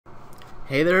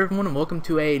Hey there everyone, and welcome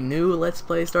to a new Let's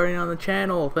Play starting on the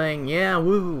channel thing. Yeah,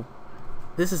 woo!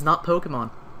 This is not Pokemon.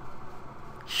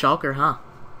 Shocker, huh?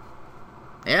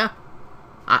 Yeah.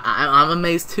 I'm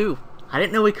amazed too. I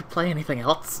didn't know we could play anything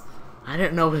else. I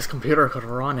didn't know his computer could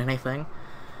run anything.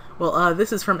 Well,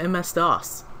 this is from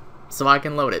MS-DOS, so I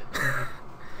can load it.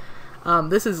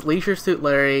 This is Leisure Suit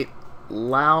Larry,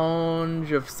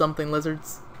 Lounge of Something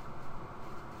Lizards.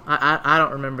 I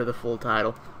don't remember the full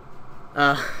title.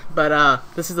 But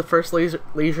this is the first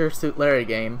Leisure Suit Larry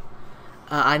game.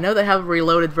 I know they have a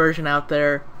reloaded version out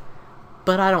there,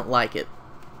 but I don't like it.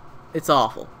 It's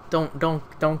awful.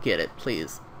 Don't get it,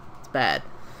 please. It's bad.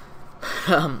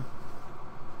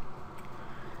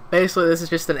 Basically, this is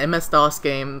just an MS-DOS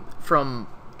game from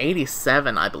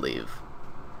 '87, I believe,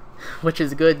 which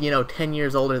is good, 10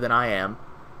 years older than I am.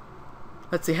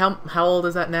 Let's see, how old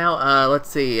is that now? Let's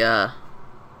see,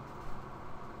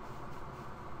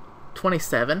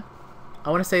 27. I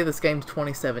want to say this game's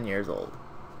 27 years old.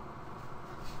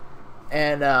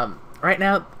 And right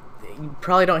now, you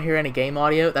probably don't hear any game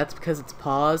audio. That's because it's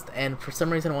paused, and for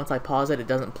some reason, once I pause it, it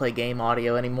doesn't play game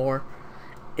audio anymore.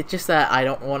 It's just that I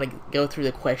don't want to go through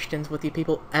the questions with you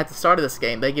people. At the start of this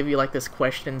game, they give you like this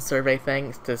question survey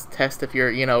thing to test if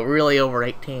you're, really over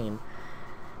 18.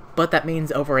 But that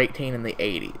means over 18 in the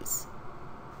 80s.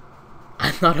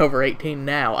 I'm not over 18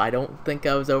 now. I don't think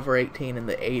I was over 18 in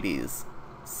the 80s.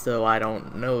 So I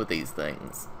don't know these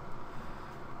things.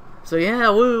 So yeah,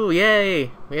 woo,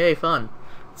 yay! Yay, fun.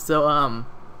 So,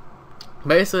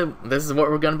 basically, this is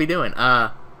what we're gonna be doing. I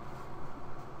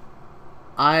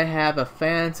have a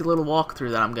fancy little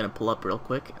walkthrough that I'm gonna pull up real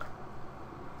quick.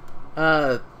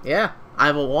 Yeah, I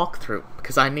have a walkthrough,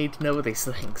 because I need to know these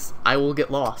things. I will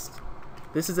get lost.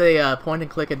 This is a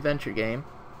point-and-click adventure game.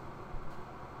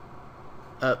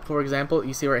 For example,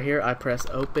 you see right here, I press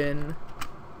open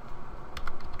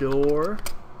door.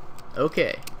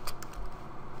 Okay.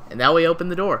 And now we open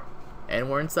the door. And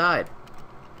we're inside.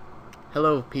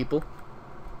 Hello, people.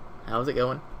 How's it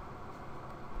going?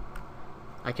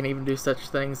 I can even do such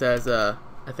things as, I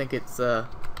think it's,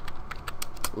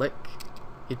 lick.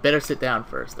 You'd better sit down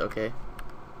first, okay?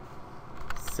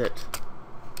 Sit.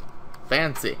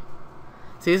 Fancy.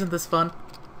 See, isn't this fun?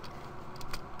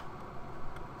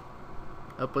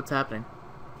 Oh, what's happening?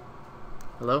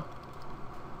 Hello?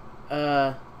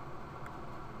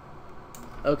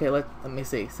 Okay, let me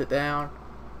see. Sit down.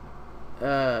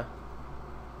 Oh,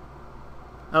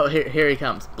 here he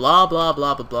comes. Blah, blah,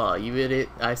 blah, blah, blah. You idiot.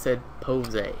 I said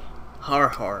pose. Har,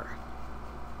 har.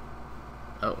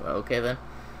 Oh, okay then.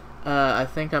 I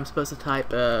think I'm supposed to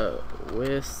type,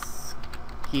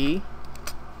 whiskey.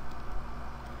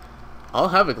 I'll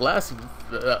have a glass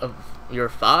of your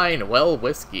fine, well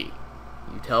whiskey.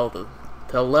 You tell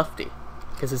Lefty,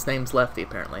 because his name's Lefty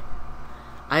apparently.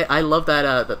 I love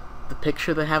that the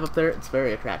picture they have up there. It's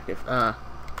very attractive.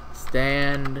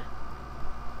 Stand.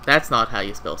 That's not how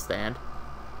you spell stand.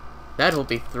 That will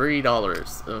be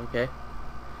 $3. Okay.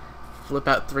 Flip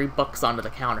out $3 onto the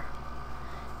counter.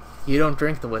 You don't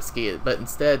drink the whiskey, but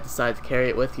instead decide to carry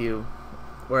it with you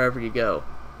wherever you go,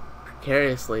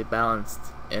 precariously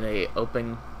balanced in an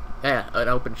open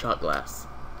shot glass.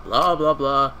 Blah blah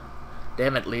blah.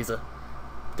 Damn it, Lisa.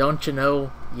 Don't you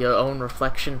know your own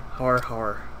reflection? Har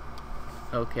har.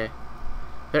 Okay.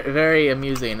 Very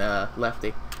amusing,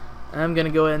 Lefty. I'm gonna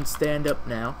go ahead and stand up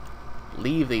now.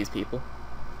 Leave these people.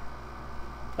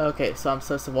 Okay, so I'm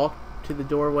supposed to walk to the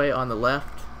doorway on the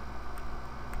left.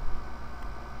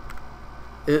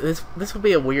 This will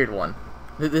be a weird one.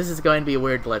 This is going to be a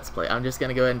weird Let's Play. I'm just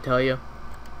gonna go ahead and tell you.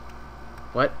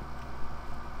 What?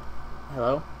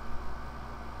 Hello?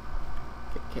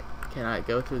 Can I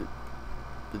go through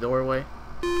the doorway?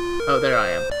 Oh, there I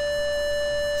am.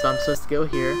 So I'm supposed to go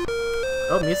here.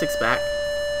 Oh, music's back.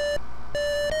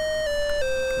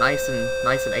 Nice and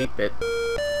 8-bit.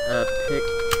 Pick.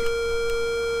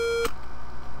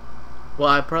 Well,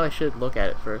 I probably should look at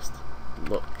it first.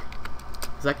 Look,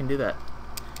 because I can do that.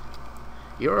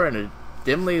 You're in a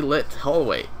dimly lit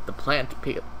hallway. The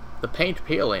paint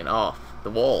peeling off the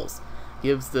walls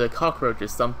gives the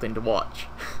cockroaches something to watch.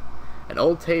 An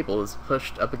old table is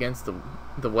pushed up against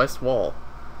the west wall.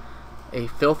 A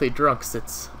filthy drunk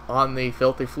sits on the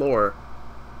filthy floor,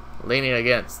 leaning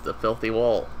against the filthy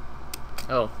wall.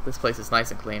 Oh, this place is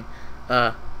nice and clean.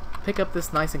 Pick up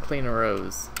this nice and clean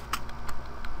rose.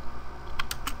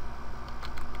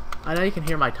 I know you can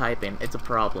hear my typing. It's a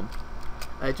problem.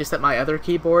 Just that my other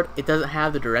keyboard, it doesn't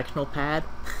have the directional pad.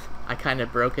 I kind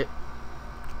of broke it.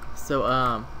 So,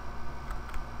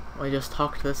 let me just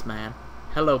talk to this man.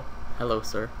 Hello,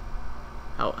 sir.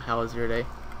 How was your day?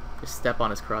 Just step on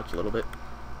his crotch a little bit.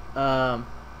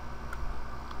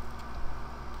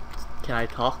 Can I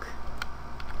talk?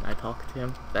 Can I talk to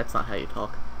him? That's not how you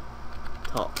talk.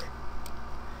 Talk.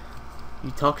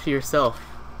 You talk to yourself,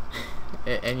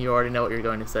 and you already know what you're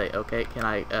going to say. Okay, can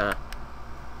I,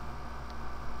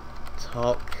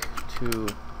 talk to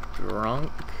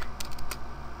drunk?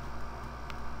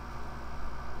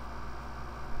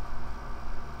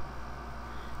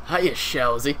 Hiya,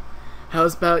 Showsy.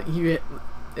 How's about you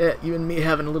and me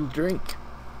having a little drink?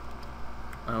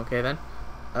 Okay, then.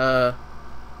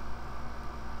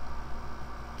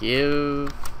 Yeah.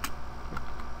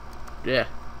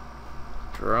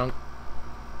 Drunk.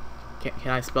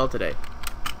 Can I spell today?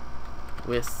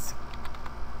 Whiskey.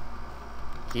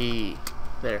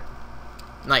 There.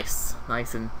 Nice.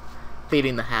 Nice and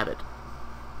feeding the habit.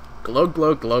 Glug,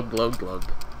 glug, glug, glug,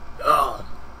 glug. Oh.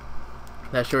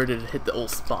 That sure did hit the old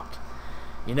spot.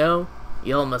 You know,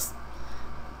 y'all must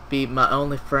be my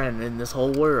only friend in this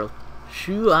whole world.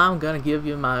 Shoo, I'm gonna give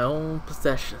you my own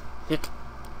possession. Hick.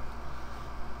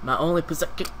 My only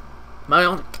possession. My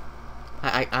own.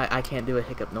 I can't do a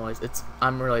hiccup noise.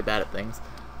 I'm really bad at things.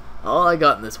 All I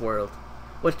got in this world.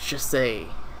 What you say?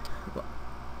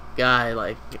 Guy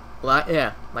like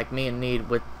me in need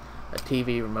with a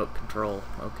TV remote control.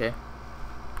 Okay,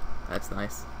 that's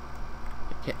nice.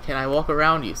 Can I walk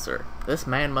around you, sir? This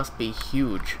man must be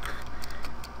huge.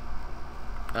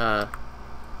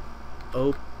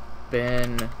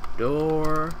 Open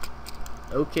door.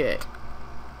 Okay.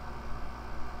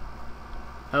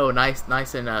 Oh, nice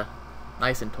and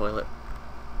toilet.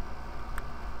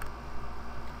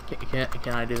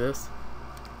 Can I do this?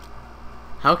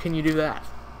 How can you do that?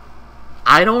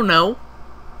 I don't know.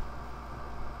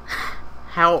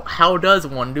 How does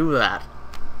one do that?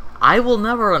 I will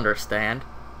never understand.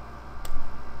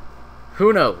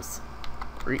 Who knows?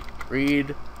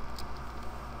 Read.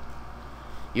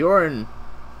 You're in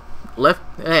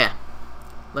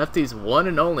Lefty's one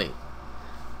and only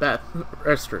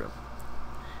restroom.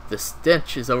 The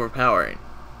stench is overpowering.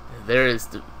 There is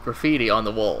graffiti on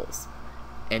the walls,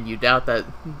 and you doubt that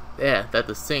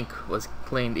the sink was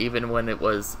cleaned even when it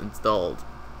was installed.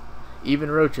 Even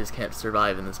roaches can't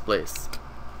survive in this place.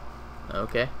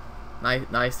 Okay,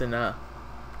 nice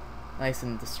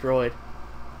and destroyed.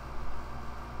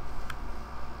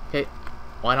 Okay,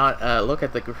 why not look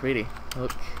at the graffiti?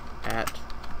 Look at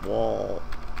wall.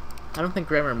 I don't think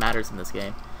grammar matters in this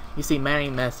game. You see many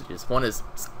messages. One is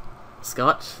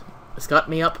Scott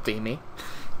me up, Beamy.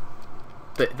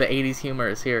 The 80s humor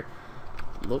is here.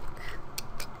 Look.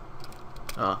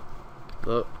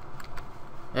 Look.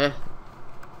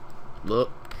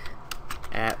 Look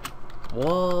at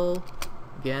wall.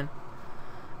 Again.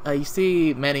 You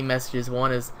see many messages.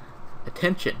 One is,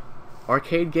 attention,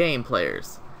 arcade game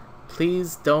players.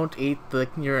 Please don't eat the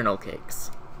urinal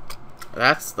cakes.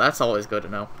 That's always good to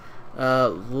know.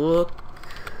 Look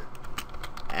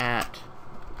at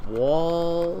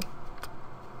wall.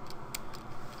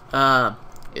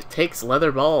 It takes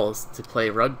leather balls to play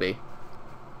rugby.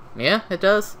 Yeah, it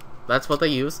does. That's what they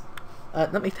use.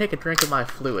 Let me take a drink of my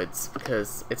fluids,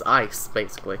 because it's ice,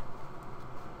 basically.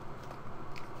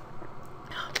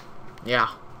 Yeah.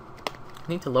 I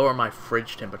need to lower my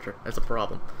fridge temperature. That's a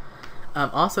problem.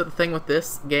 Also, the thing with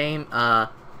this game, I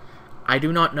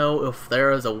do not know if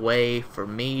there is a way for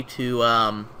me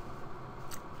to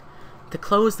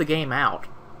close the game out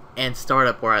and start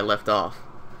up where I left off.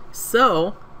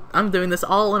 So, I'm doing this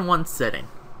all in one sitting.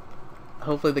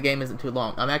 Hopefully the game isn't too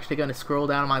long. I'm actually going to scroll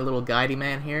down my little guidey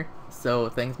man here, so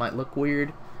things might look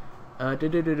weird.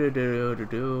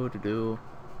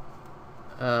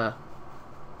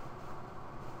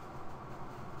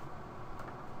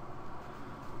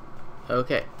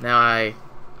 Okay, now I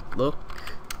look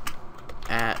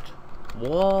at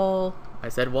wall. I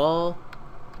said wall.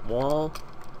 Wall.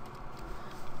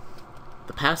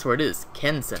 The password is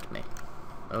Ken sent me.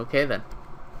 Okay then.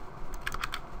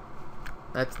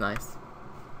 That's nice.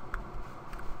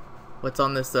 What's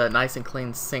on this nice and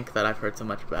clean sink that I've heard so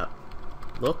much about?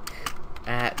 Look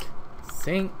at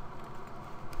sink.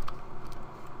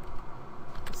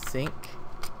 Sink.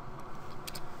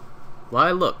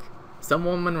 Why look. Some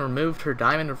woman removed her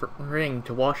diamond ring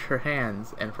to wash her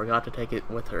hands and forgot to take it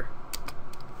with her.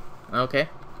 Okay.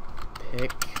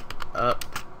 Pick up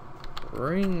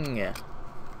ring.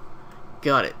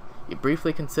 Got it. You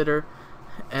briefly consider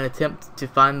an attempt to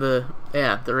find the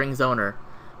ring's owner,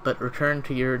 but return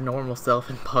to your normal self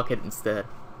and pocket instead.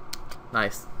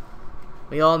 Nice.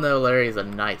 We all know Larry is a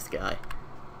nice guy.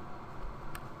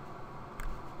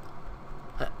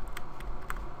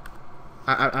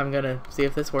 I'm gonna see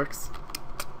if this works.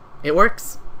 It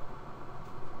works.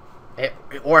 It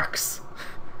works.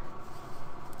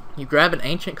 You grab an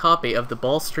ancient copy of the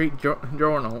Ball Street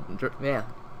Journal.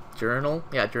 Journal?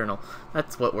 Yeah, journal.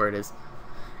 That's what word it is.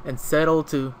 And settle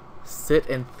to sit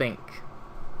and think.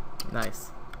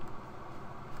 Nice.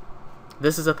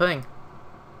 This is a thing.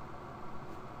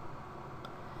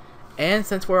 And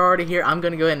since we're already here, I'm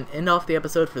going to go ahead and end off the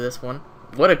episode for this one.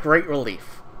 What a great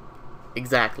relief.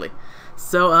 Exactly.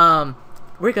 So,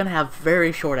 we're going to have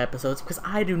very short episodes because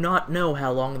I do not know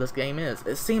how long this game is.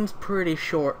 It seems pretty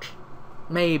short.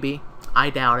 Maybe. I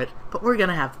doubt it. But we're going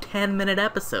to have 10-minute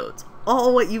episodes.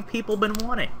 All what you people been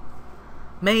wanting.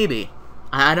 Maybe.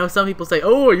 I know some people say,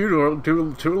 oh, you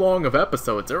do too long of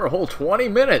episodes. They're a whole 20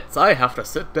 minutes. I have to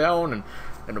sit down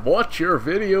and watch your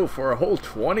video for a whole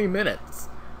 20 minutes.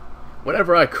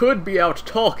 Whenever I could be out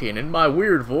talking in my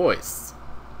weird voice.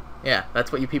 Yeah,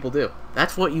 that's what you people do.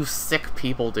 That's what you sick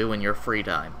people do in your free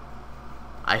time.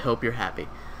 I hope you're happy.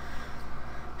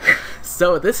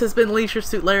 So, this has been Leisure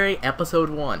Suit Larry,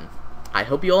 Episode 1. I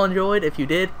hope you all enjoyed. If you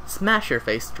did, smash your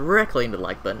face directly into the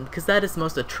like button, because that is the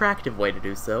most attractive way to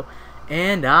do so.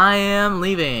 And I am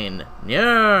leaving.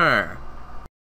 Nyar!